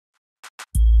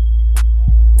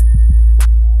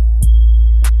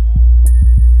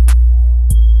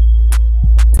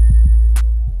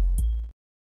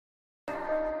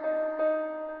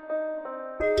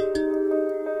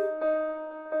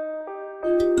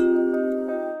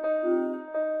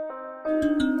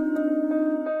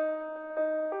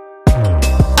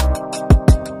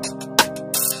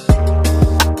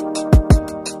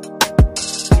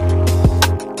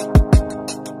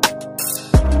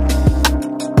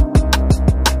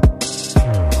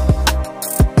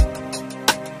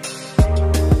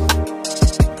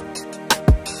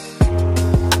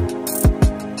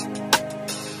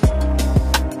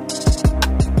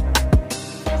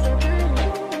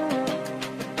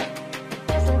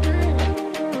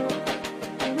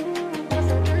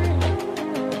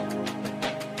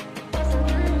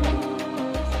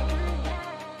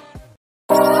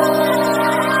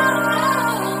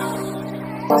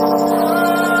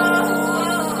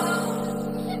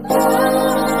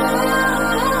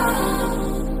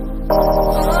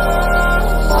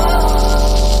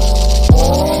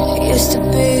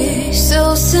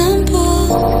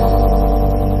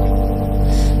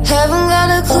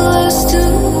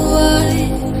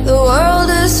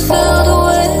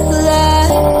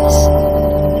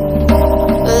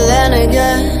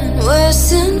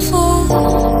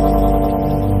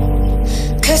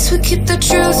keep the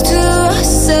truth to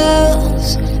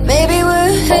ourselves. Maybe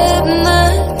we're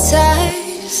hypnotized.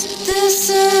 This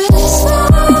is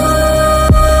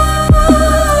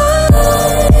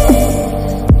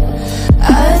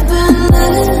I've been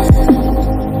living.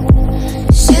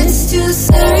 Shit's too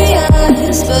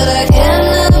serious, but I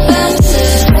can't abandon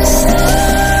this.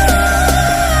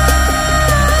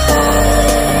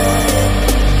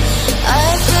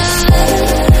 I've been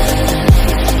living,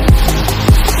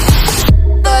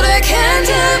 but I can't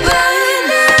abandon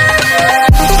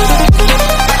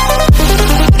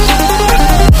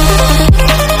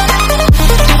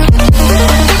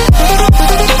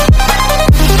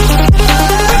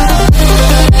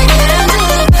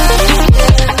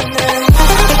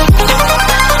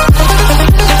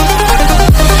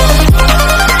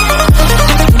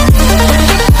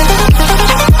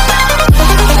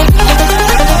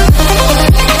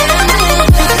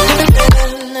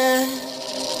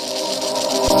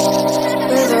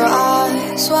with our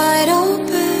eyes wide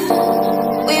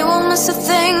open. We won't miss a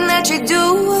thing that you're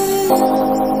doing.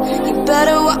 You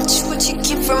better watch what you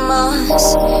keep from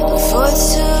us before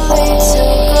it's too late to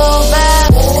go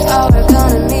back. Our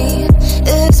economy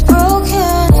is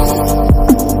broken.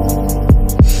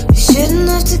 We shouldn't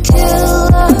have to kill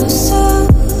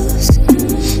ourselves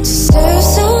to serve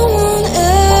someone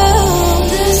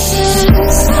else. This is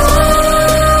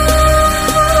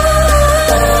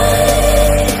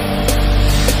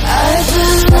I've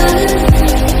been living,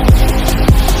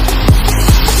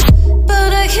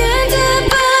 but I can't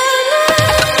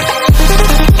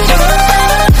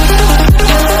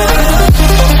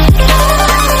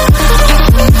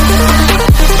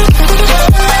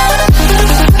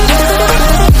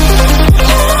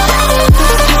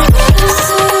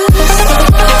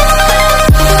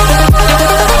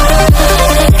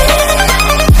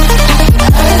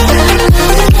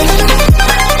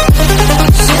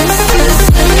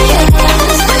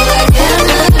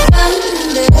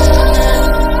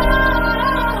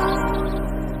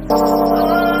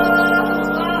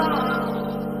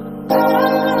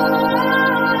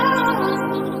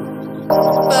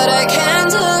but I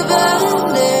can't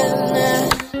abandon it.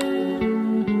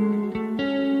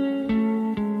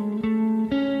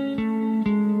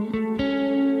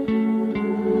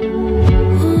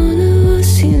 One of us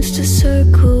seems to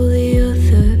circle the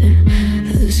other.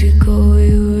 As you go,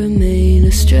 you remain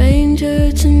a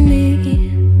stranger to me,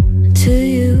 to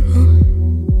you.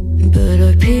 But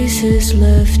our pieces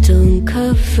left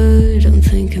uncovered. I'm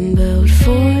thinking about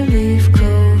four-leaf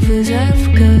clovers.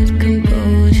 I've got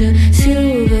composure,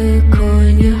 silver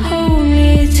coin. You hold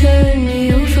me, turn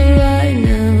me over right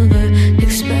now, but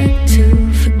expect to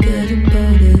forget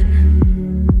about it.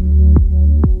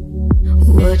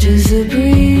 Watch as the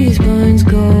breeze burns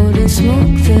golden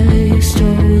smoke that you've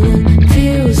stolen.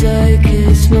 Feels like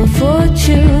it's my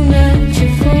fortune that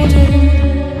you're folding.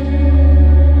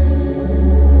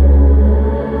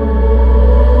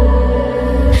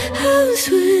 I'm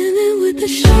swimming with the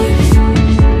sharks.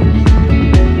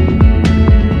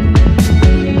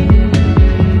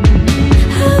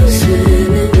 I'm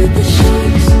swimming with the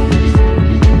sharks.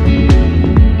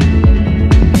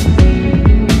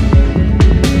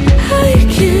 I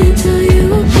can't tell you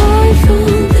apart from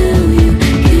them. You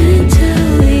can't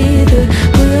tell either.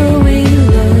 Will we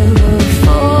love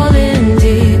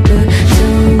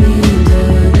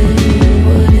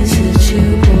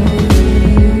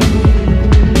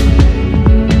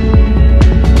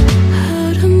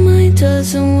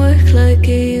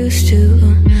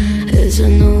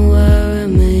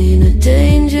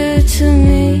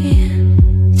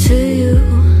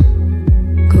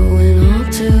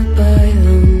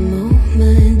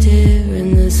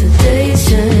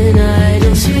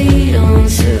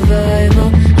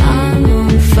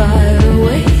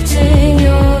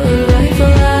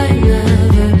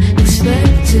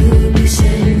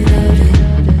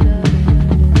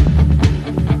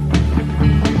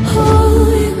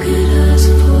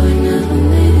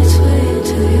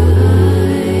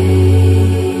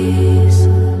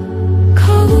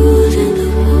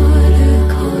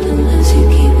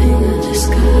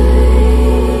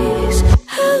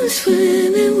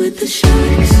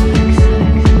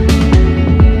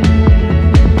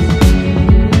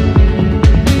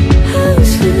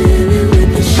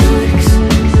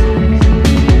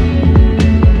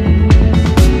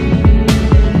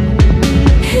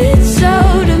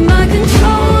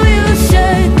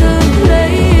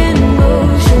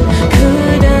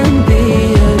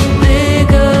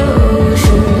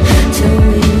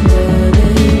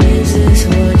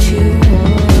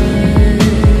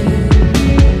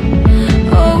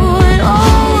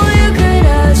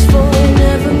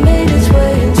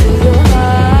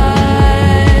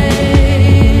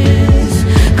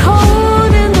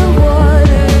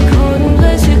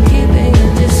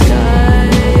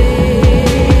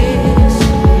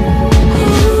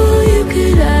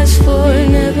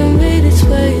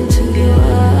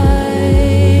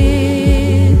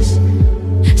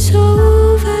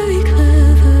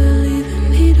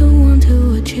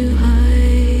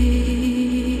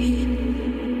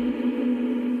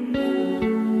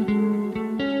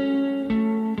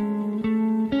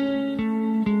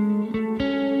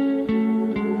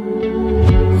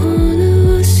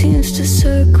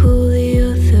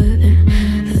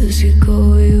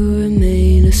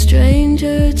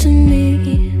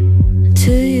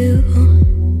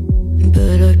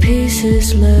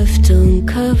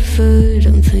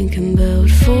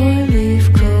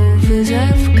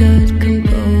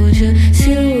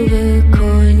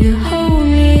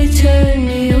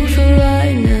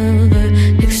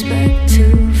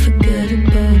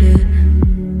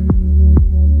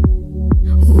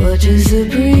the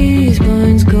breeze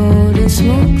burns golden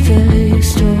smoke that you've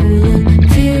stolen.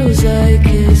 Feels like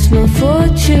it's my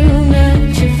fortune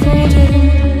that you're folding.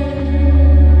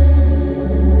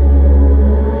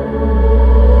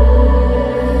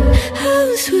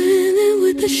 I'm swimming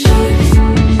with the sharks.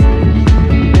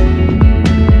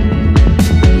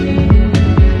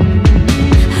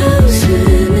 I'm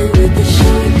swimming with the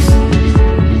sharks.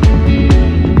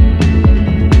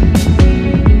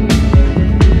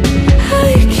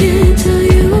 I can't tell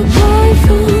you apart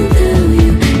from them.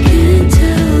 You can't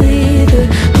tell either.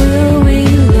 Will we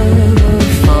love or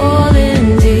fall in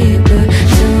deeper?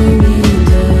 Tell me,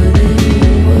 darling,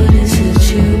 what is it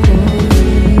you want?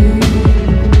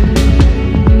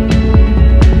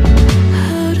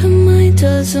 How the mind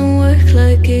doesn't work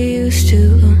like it used to.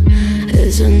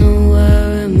 As I know I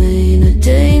remain